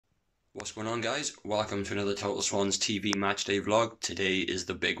What's going on, guys? Welcome to another Total Swans TV matchday vlog. Today is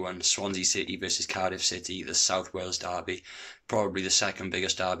the big one, Swansea City versus Cardiff City, the South Wales derby. Probably the second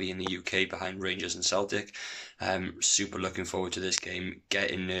biggest derby in the UK behind Rangers and Celtic. Super looking forward to this game,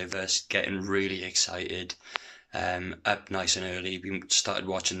 getting nervous, getting really excited. Up nice and early. We started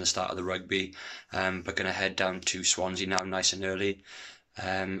watching the start of the rugby, but going to head down to Swansea now nice and early.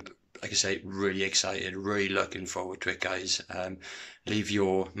 Like I say, really excited, really looking forward to it, guys. Leave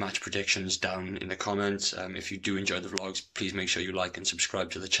your match predictions down in the comments. If you do enjoy the vlogs, please make sure you like and subscribe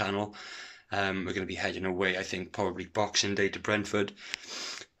to the channel. We're going to be heading away, I think, probably Boxing Day to Brentford.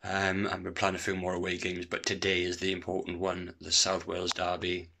 And we're planning a few more away games, but today is the important one, the South Wales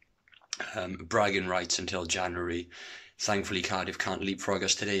derby. Bragging rights until January. Thankfully, Cardiff can't leapfrog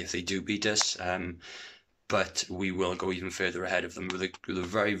us today if they do beat us. But we will go even further ahead of them with a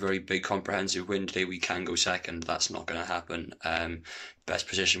very, very big comprehensive win today. We can go second. That's not going to happen. Best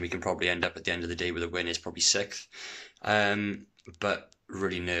position we can probably end up at the end of the day with a win is probably 6th. But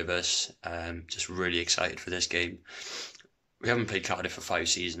really nervous. Just really excited for this game. We haven't played Cardiff for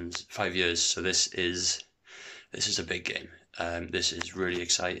 5 years, so this is a big game. This is really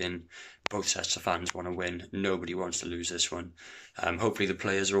exciting. Both sets of fans want to win. Nobody wants to lose this one. Hopefully the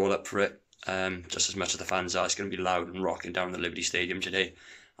players are all up for it. Just as much as the fans are. It's going to be loud and rocking down the Liberty Stadium today,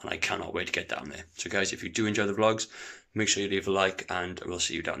 and I cannot wait to get down there. So guys, if you do enjoy the vlogs, make sure you leave a like, and we'll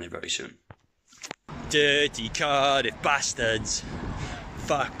see you down there very soon. Dirty Cardiff bastards.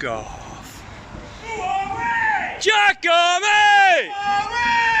 Fuck off. Giacomo!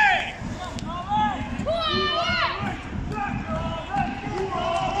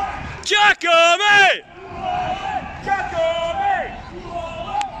 Giacomo!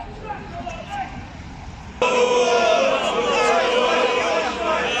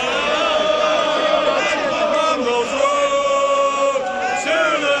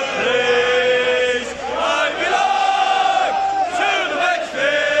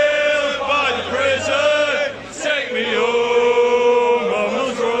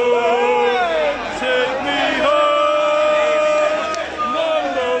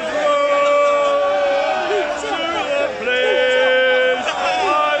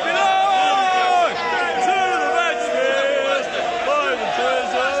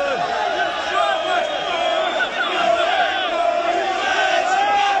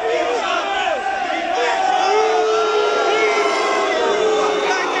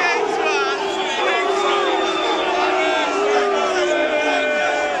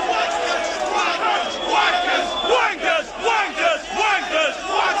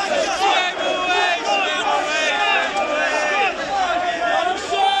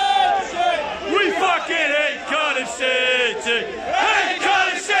 Hey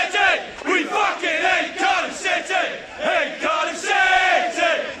Cardiff City! We fucking hate Cardiff City! Hey Cardiff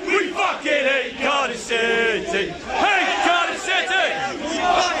City! We fucking hate Cardiff City! Hey Cardiff City! We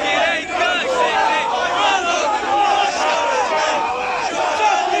fucking hate Cardiff City!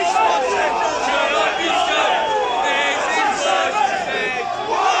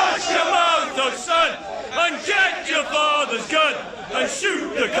 Wash your mouth, oh son, and get your father's gun, and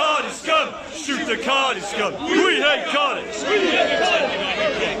shoot the Cardiff scum! Shoot the Cardiff scum! We hate Cardiff! We hate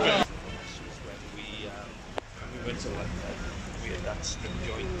Cardiff! We went to we had that string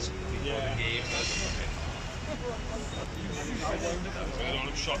joint before the game. We had all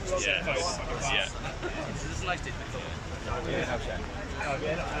them shots. Yeah.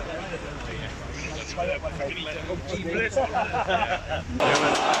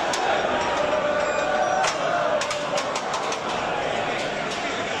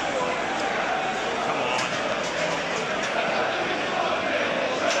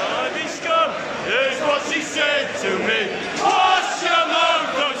 Here's what she said to me: wash your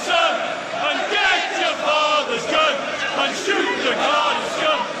mouth, oh son, and get your father's gun, and shoot the Cardiff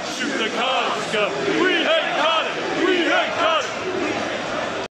scum, shoot the Cardiff scum. We hate Cardiff, we hate Cardiff.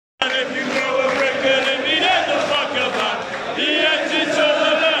 And if you throw a brick at him, he'd end the fucker back. He heads into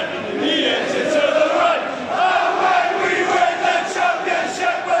the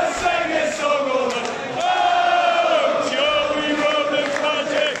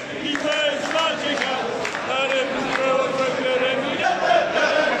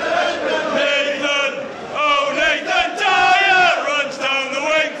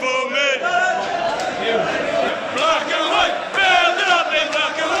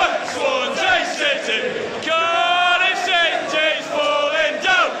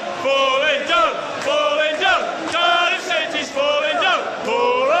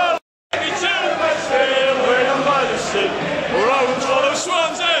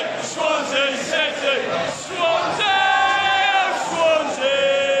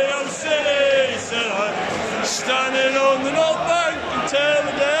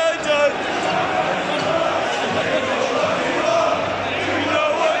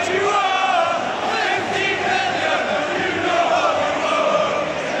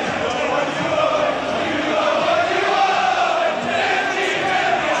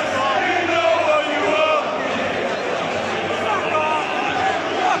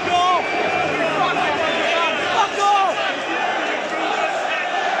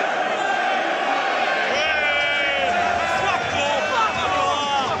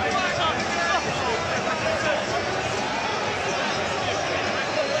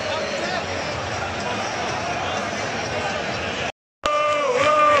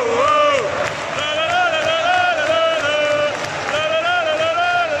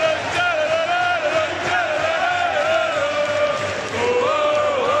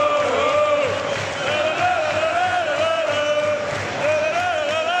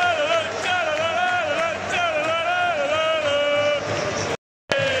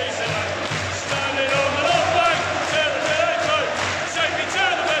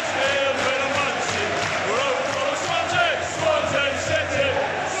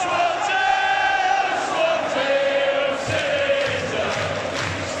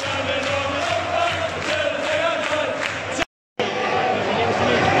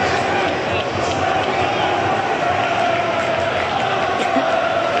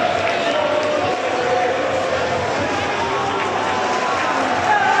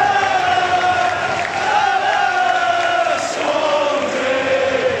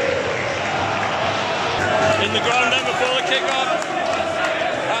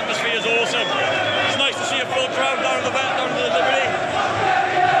was awesome. It's nice to see a full crowd down the Liberty.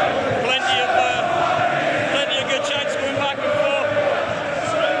 Plenty of good chants going back and forth.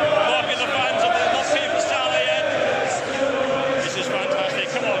 Mocking the fans of the not people Salah yet. This is fantastic.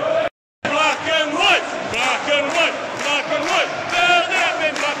 Come on. Black and white, black and white, black and white. Build it up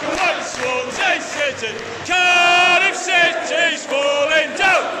in black and white. Swansea City, Cardiff City's falling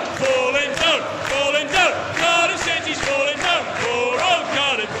down, falling down, falling down. Cardiff City's falling down. Poor old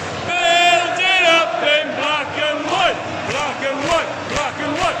Cardiff. Build it up in black and white, black and white, black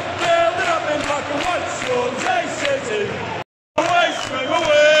and white. Build it up in black and white. Swansea City. Away, swim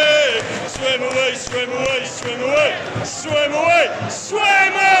away, swim away, swim away, swim away, swim away,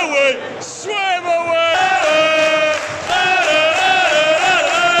 swim away, swim away.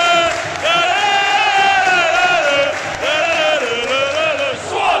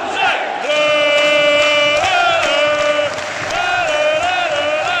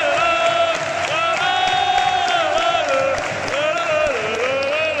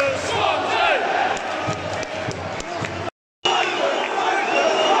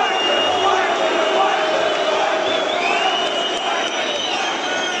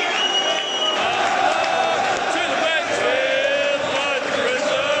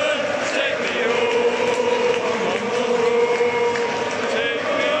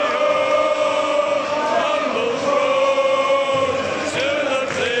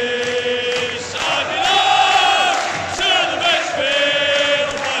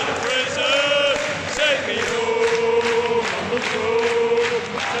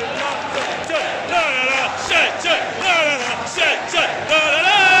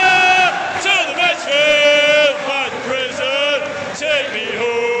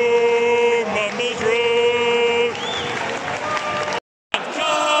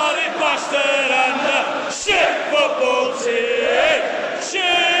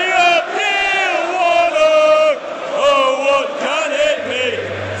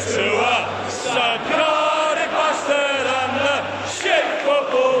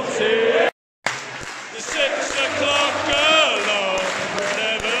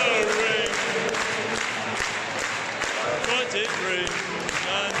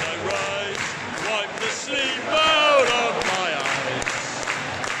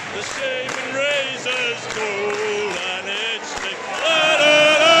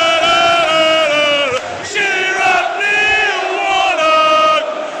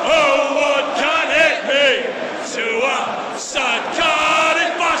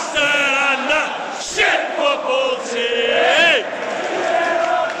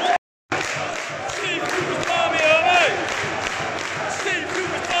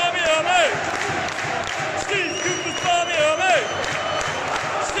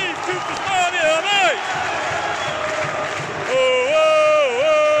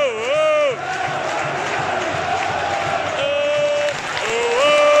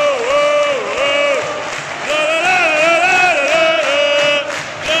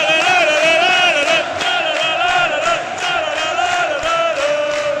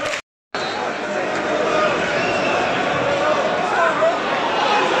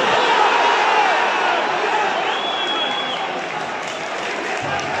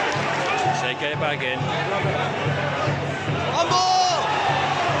 Get it back in. On ball!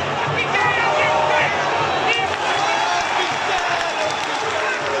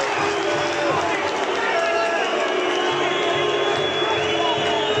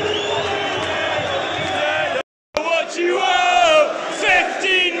 What you owe?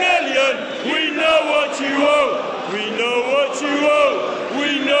 15 million! We know what you owe! We know what you owe!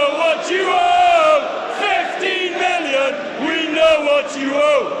 We know what you owe! 15 million! We know what you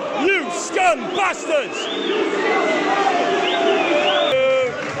owe! You scum bastards!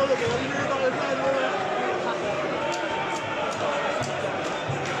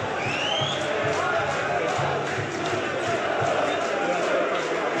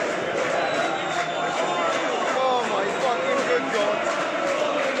 Oh my fucking good God.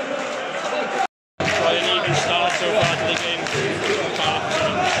 Quite an even start so far to the game.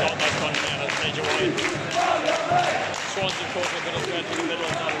 Shot by Conrad at major wide. Swansea caught a bit of threat in the middle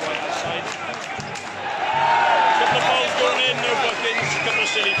and down the right hand side. Couple of fouls going in, no bookings, couple of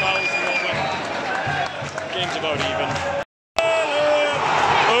silly fouls and all that. Game's about even.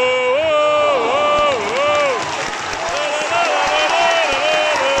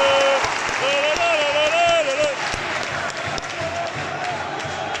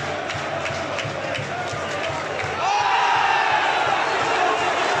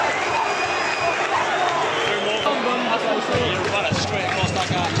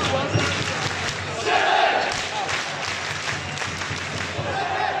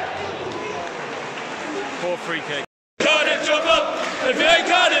 Poor free kick. Cardiff, jump up! If you ain't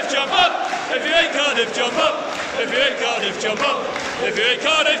Cardiff, jump up! If you ain't Cardiff, jump up! If you ain't Cardiff, jump up! If you ain't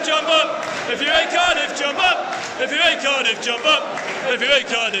Cardiff, jump up! If you ain't Cardiff, jump up! If you ain't Cardiff, jump up! If you ain't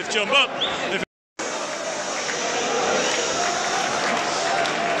Cardiff, jump up! If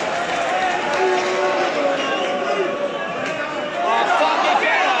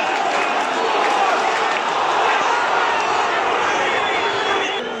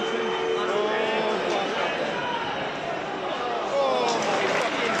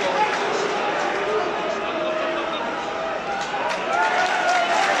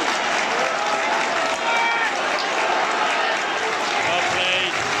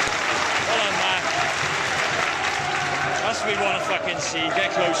we want to fucking see.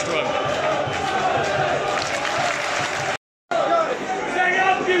 Get close to him. Stay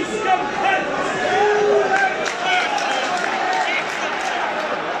up, you scumhead!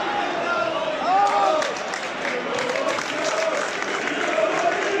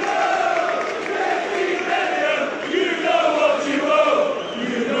 You know what you owe.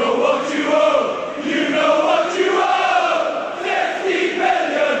 You know what you owe. You know what you owe. 50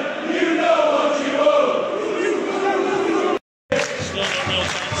 million. You know what you owe. Still no real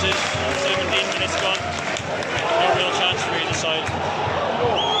chances. 17 minutes gone. No real chance for either side.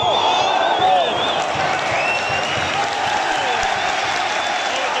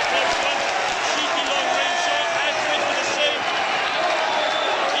 Cheeky long range shot. Edward for the save.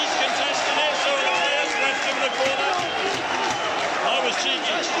 He's contesting it, so the players left him the corner. That was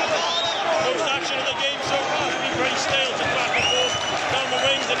cheeky. Most action of the game so far. It's been pretty stale, just back and forth down the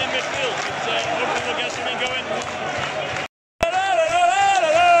wings and in midfield. But hopefully we'll get something going.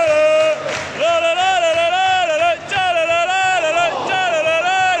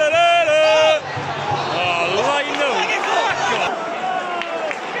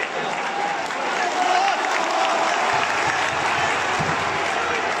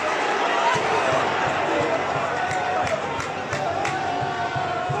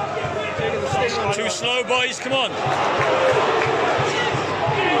 Too slow, boys, come on.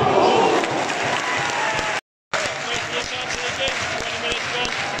 Chance of the game, 20 minutes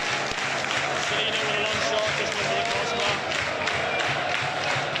gone. City with a long shot, just over the crossbar.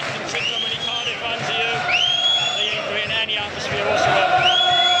 You can trick them many Cardiff fans here. They ain't creating any atmosphere whatsoever.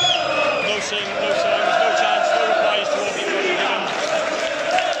 No sing, no songs, no chance, no replies to what people are given.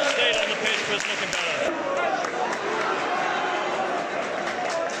 Stayed on the pitch, but it's looking better.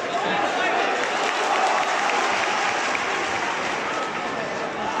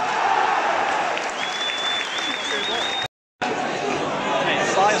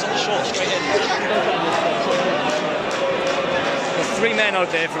 Fires on the short, straight in. There's 3 men out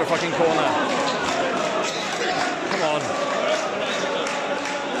there for the fucking corner. Come on.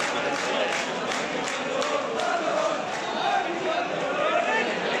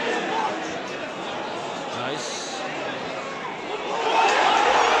 Nice.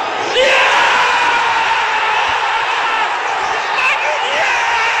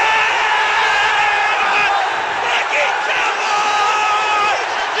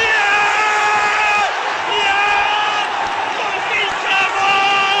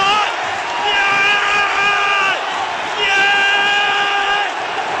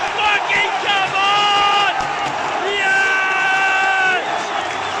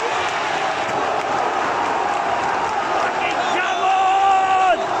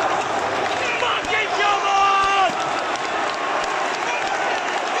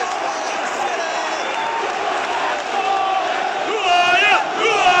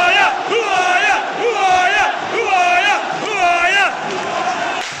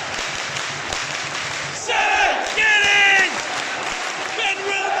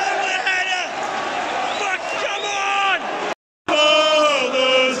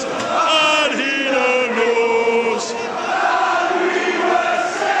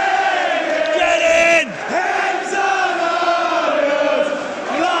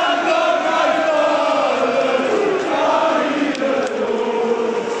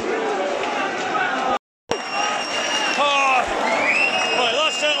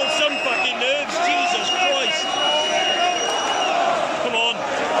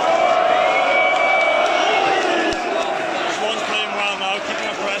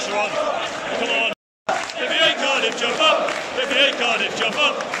 Cardiff, jump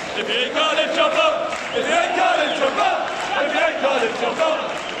up. If you ain't Cardiff, jump up. If you ain't Cardiff, jump up. If you ain't Cardiff, jump up.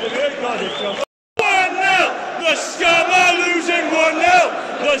 If you ain't Cardiff, jump up. 1-0. The Scum are losing 1-0.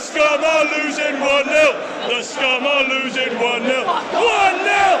 The Scum are losing 1-0. The Scum are losing 1-0. 1-0.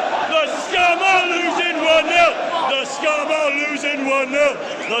 The Scum are losing 1-0. The Scum are losing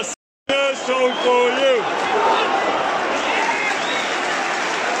 1-0. Song for you.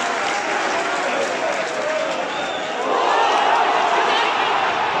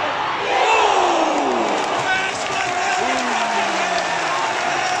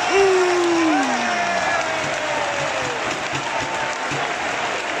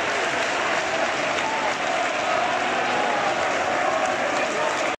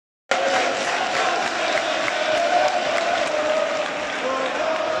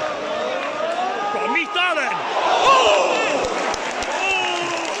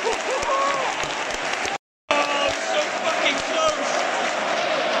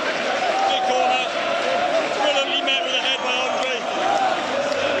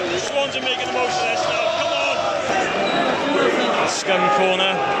 Scum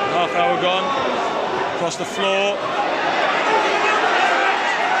corner, half hour gone, across the floor.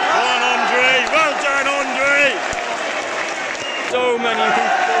 On Andre, well done Andre! So many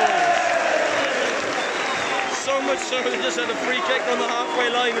hoof balls. So much so they just had a free kick on the halfway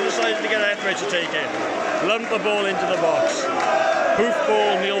line and decided to get Etheridge to take it. Lump the ball into the box. Hoof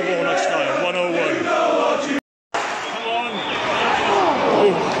ball, Neil Warnock style, 101. Come on!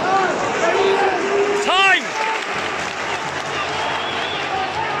 Oh.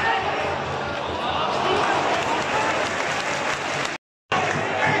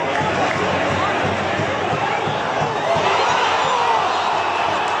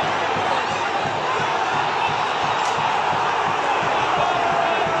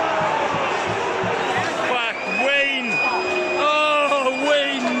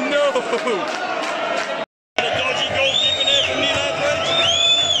 A dodgy goalkeeper there from Neil Etheridge.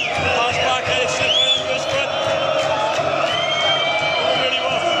 Pass back, let it slip right under his foot. Doing really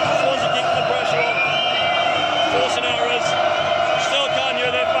well. Swansea keeping the pressure on. Forcing errors. Still can't hear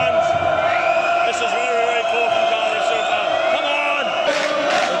their fans. This is very, very poor from Cardiff so far. Come on!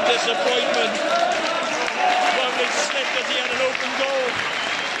 A disappointment. Lovely slipped as he had an open goal.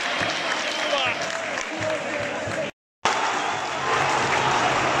 Fuck.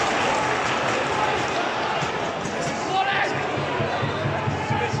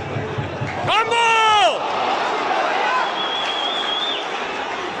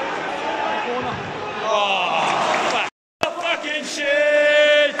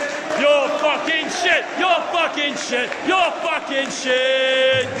 Shit! You're fucking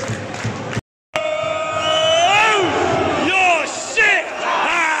shit! Oh! You're shit!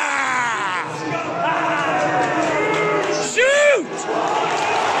 Ah! Shoot!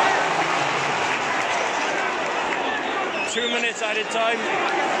 2 minutes added time.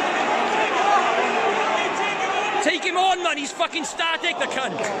 Take him on, man! He's fucking static, the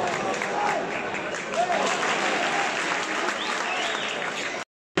cunt!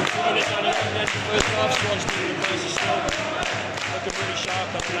 First half, Swansea doing the pace slow, looking really sharp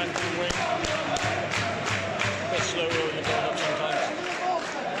up the length of the wing. A bit slow rolling the ball up sometimes.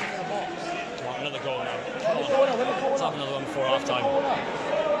 Come on, another goal now. Come on. Let's have another one before half time.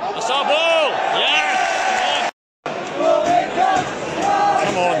 That's our ball! Yes!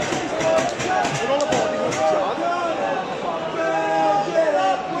 Come on.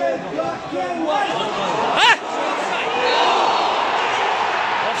 Ah!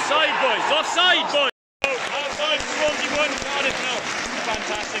 Offside, boys! Offside, boys! Outside, Swansea 1, Cardiff now.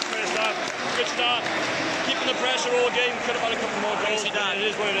 Fantastic first half. Good start. Keeping the pressure all game. Could have had a couple more goals. It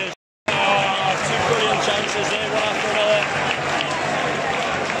is what it is. Two brilliant chances there, one after another.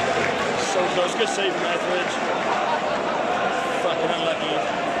 So close. Good save from Etheridge. Fucking unlucky.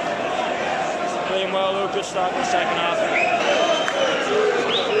 Playing well though. Good start in the second half.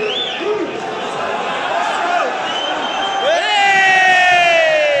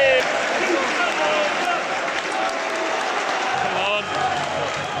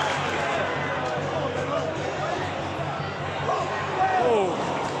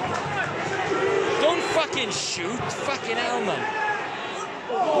 Shoot, fucking hell, man.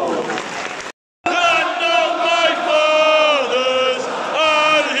 Land of my fathers,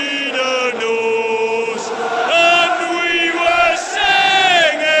 and he knows, and we were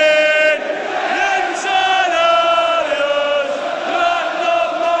singing, Yentanarias, land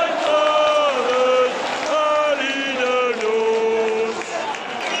of my fathers, and he knows.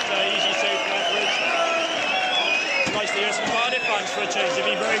 It's an easy save from Etheridge. Nice to hear some Cardiff fans for a change. They've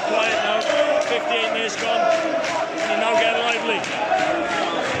been very quiet now. 58 minutes gone, and they now get lively.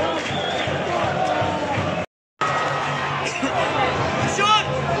 Shot!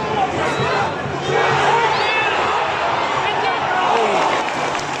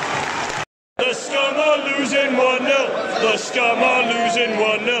 The Scum are losing 1-0. The Scum are losing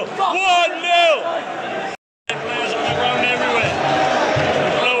 1-0. 1-0! Players on the ground everywhere.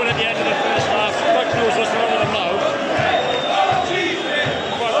 Blowing at the end of the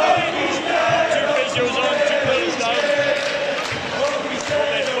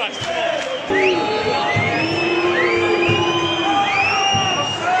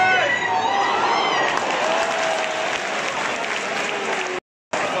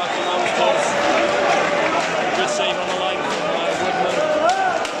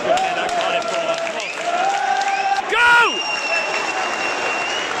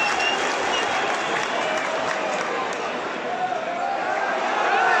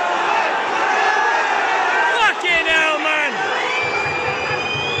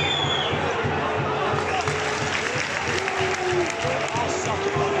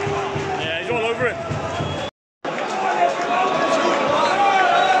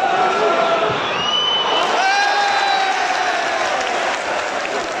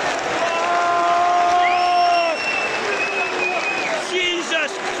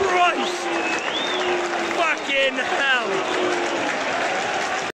fucking hell!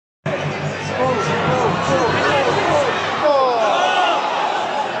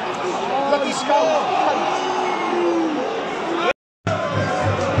 Lucky score!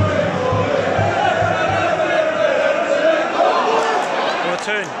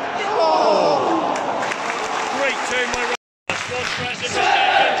 Turn. Oh. Great turn by Squad pressing for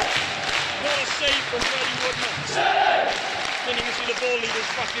seconds. What a save from Freddie Woodman. Didn't even see the ball leave his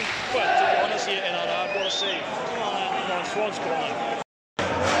fucking foot. To be honest, hitting that hard. What a save. Come on, Swans corner.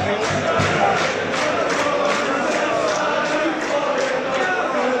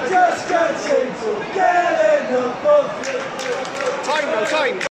 Just can't seem to get enough of you. Time now,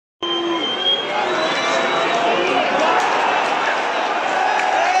 time!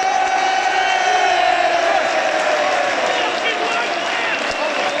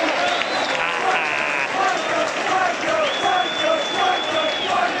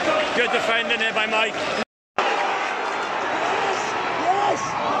 Good defending here by Mike. Yes!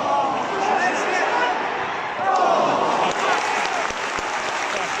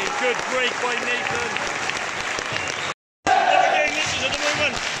 Fucking good break by Nathan. What a game this is at the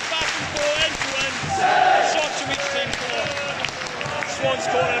moment. Back and forth, end to end. Such a weak team for Swans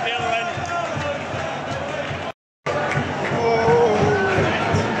corner at the other end.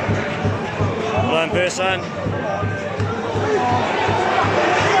 Well done, Pearson.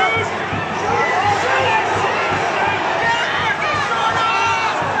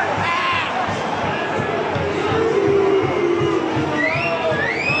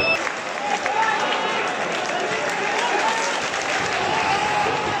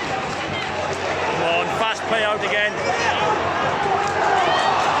 Play out again.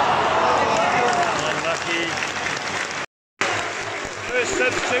 Unlucky. First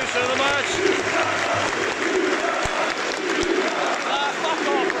substitution of the match. Fuck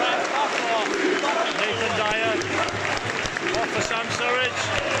off, Brad. Fuck off. Nathan Dyer. Off for Sam Surridge.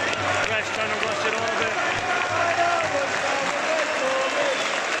 Ref's trying to rush it on a bit.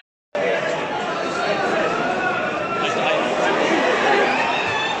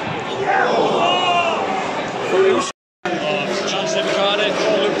 Chance in Cardiff,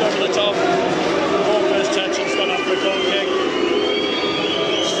 looped over the top. Ball first touch and spun up for a goal kick.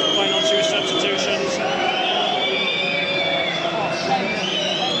 Final two substitutions.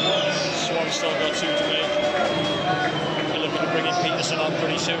 Swan's still got two to make. They're looking to bring in Peterson on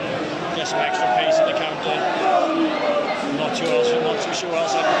pretty soon. Get some extra pace at the counter. Not too sure what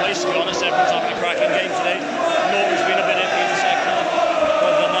else I can place, to be honest. Everyone's having a cracking game today. Norton's been a bit iffy in the second half.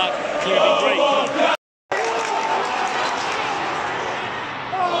 Other than that, he's been great.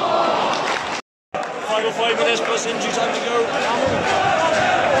 Final 5 minutes plus injury time to go.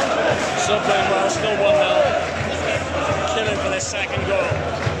 Still playing well, still 1-0. Killing for their second goal.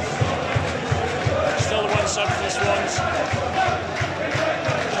 Still the one sub for the Swans.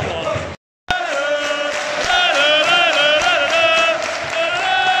 Come on.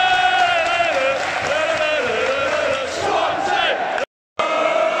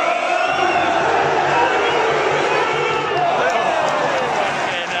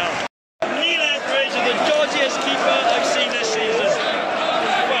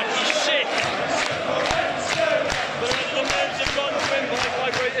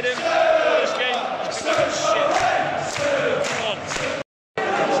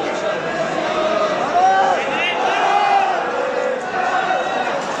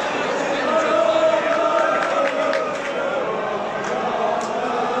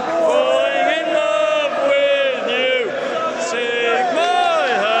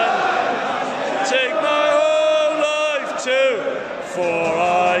 For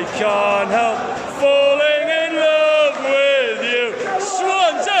I can't help falling in love with you,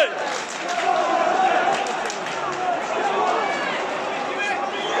 Swansea!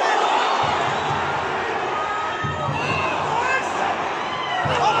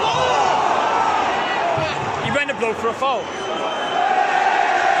 He went to blow for a foul.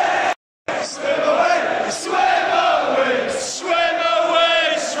 Swim away, swim away, swim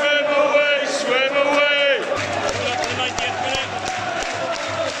away, swim away, swim away.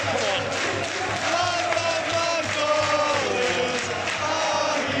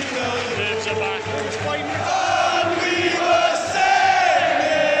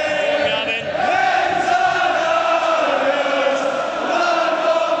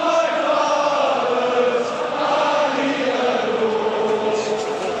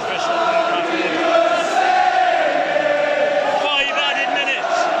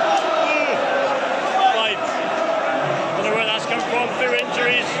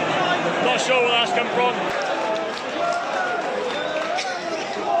 Not sure where that's come from.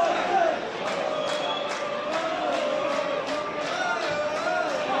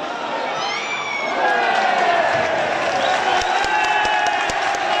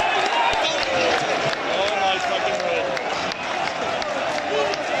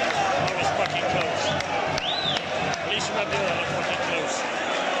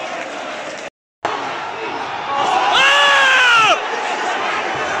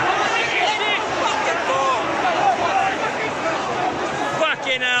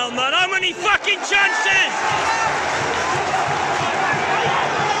 Fucking hell, man. How many fucking chances?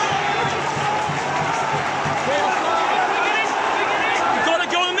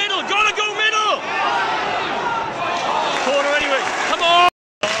 Gotta go middle. Gotta go middle. Corner anyway. Come on.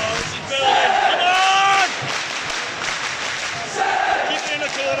 Oh, this is building. Come on. Keep it in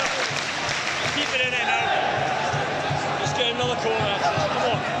the corner. Keep it in there now. Just get another corner access. Come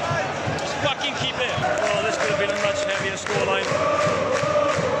on. Just fucking keep it. Oh, this could have been a much heavier scoreline.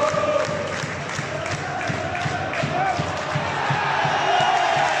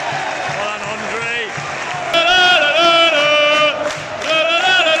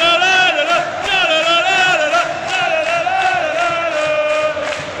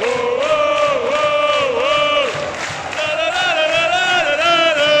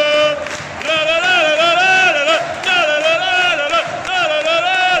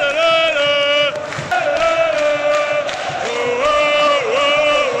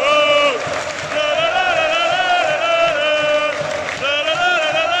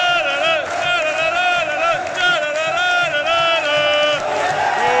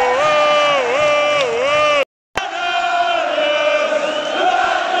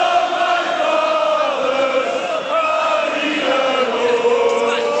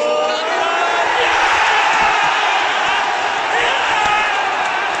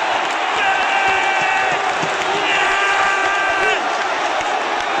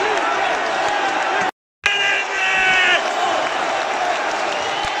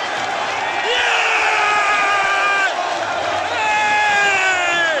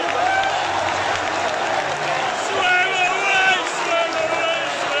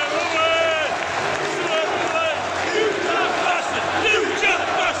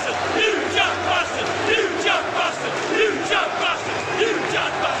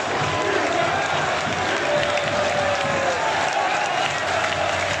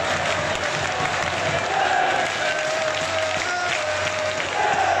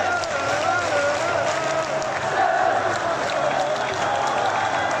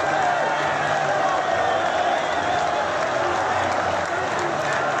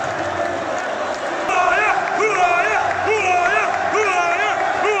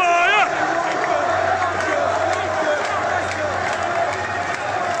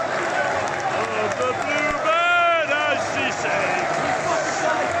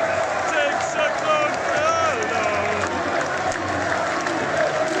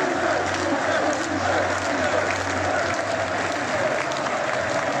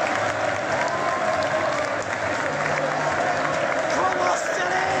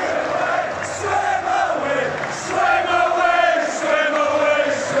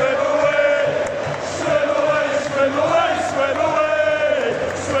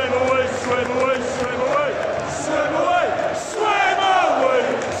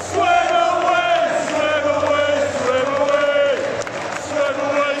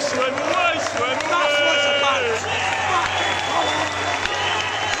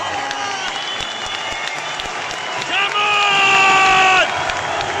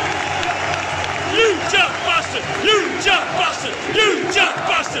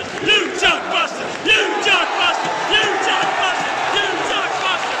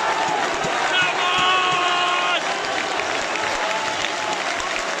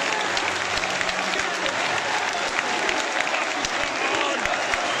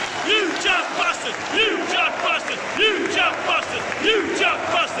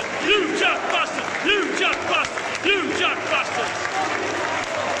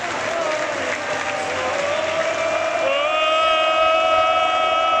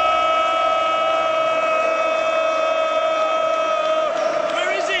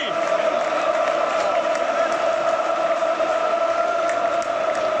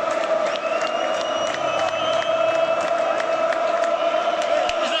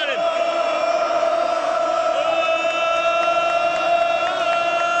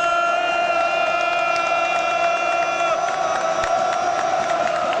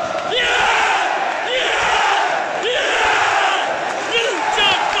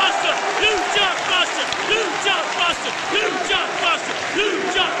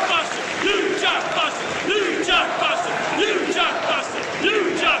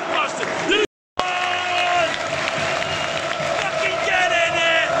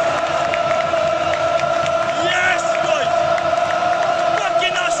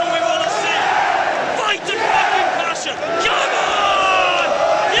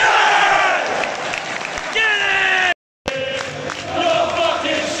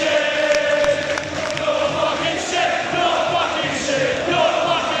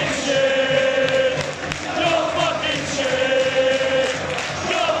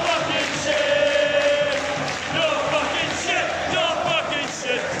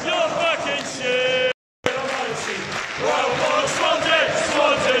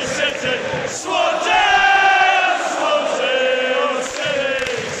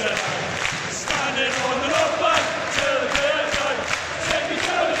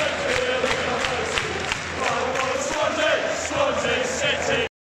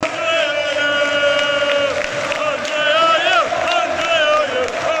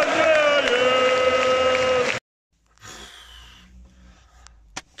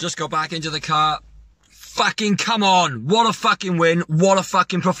 Just got back into the car. Fucking come on. What a fucking win. What a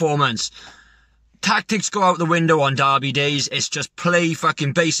fucking performance. Tactics go out the window on derby days. It's just play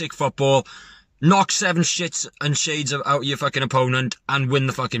fucking basic football. Knock 7 shits and shades out of your fucking opponent and win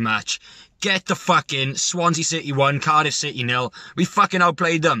the fucking match. Get the fucking Swansea City 1, Cardiff City 0. We fucking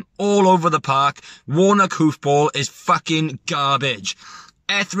outplayed them all over the park. Warnock hoofball is fucking garbage.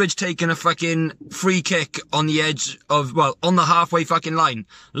 Etheridge taking a fucking free kick on the edge of, well, on the halfway fucking line.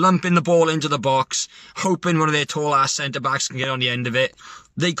 Lumping the ball into the box. Hoping one of their tall ass centre-backs can get on the end of it.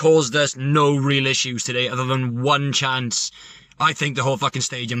 They caused us no real issues today other than one chance. I think the whole fucking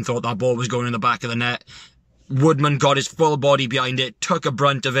stadium thought that ball was going in the back of the net. Woodman got his full body behind it, took a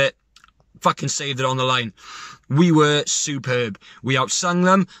brunt of it, fucking saved it on the line. We were superb. We outsung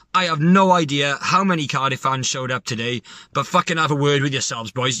them. I have no idea how many Cardiff fans showed up today, but fucking have a word with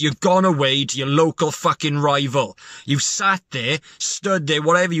yourselves, boys. You've gone away to your local fucking rival. You've sat there, stood there,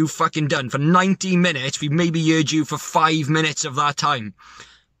 whatever you've fucking done for 90 minutes. We've maybe heard you for 5 minutes of that time.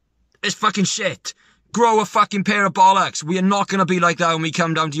 It's fucking shit. Grow a fucking pair of bollocks. We are not going to be like that when we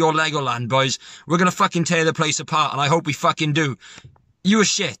come down to your Legoland, boys. We're going to fucking tear the place apart, and I hope we fucking do. You were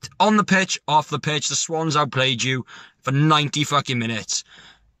shit. On the pitch, off the pitch, the Swans outplayed you for 90 fucking minutes.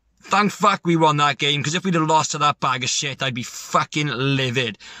 Thank fuck we won that game, because if we'd have lost to that bag of shit, I'd be fucking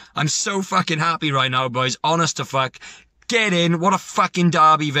livid. I'm so fucking happy right now, boys. Honest to fuck. Get in. What a fucking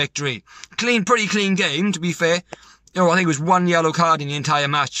derby victory. Pretty clean game, to be fair. You know, I think it was 1 yellow card in the entire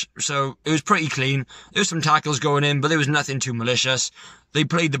match, so it was pretty clean. There was some tackles going in, but there was nothing too malicious. They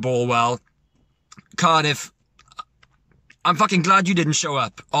played the ball well. Cardiff, I'm fucking glad you didn't show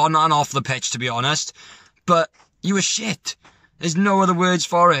up on and off the pitch, to be honest, but you were shit. There's no other words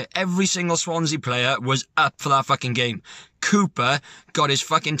for it. Every single Swansea player was up for that fucking game. Cooper got his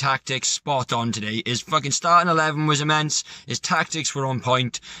fucking tactics spot on today. His fucking starting 11 was immense. His tactics were on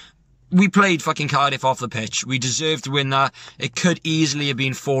point. We played fucking Cardiff off the pitch. We deserved to win that. It could easily have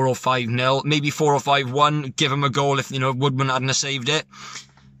been 4 or 5-0, maybe 4 or 5-1. Give them a goal if, you know, Woodman hadn't have saved it.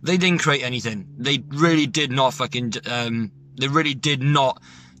 They didn't create anything. They really did not fucking, they really did not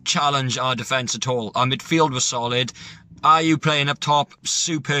challenge our defence at all. Our midfield was solid. Ayew playing up top,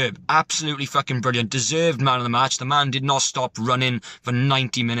 superb. Absolutely fucking brilliant. Deserved man of the match. The man did not stop running for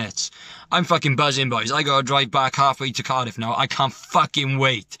 90 minutes. I'm fucking buzzing, boys. I gotta drive back halfway to Cardiff now. I can't fucking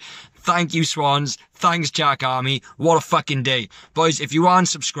wait. Thank you, Swans. Thanks, Jack Army. What a fucking day. Boys, if you aren't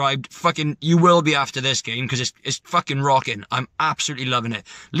subscribed, fucking, you will be after this game, because it's fucking rocking. I'm absolutely loving it.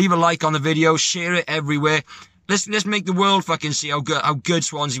 Leave a like on the video, share it everywhere. Let's make the world fucking see how good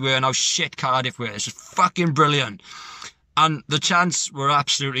Swansea were and how shit Cardiff were. It's just fucking brilliant. And the chants were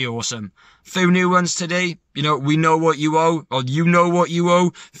absolutely awesome. Few new ones today. You know, we know what you owe, or you know what you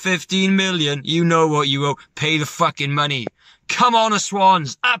owe. 15 million, you know what you owe. Pay the fucking money. Come on,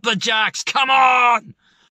 Swans. Up the Jacks. Come on!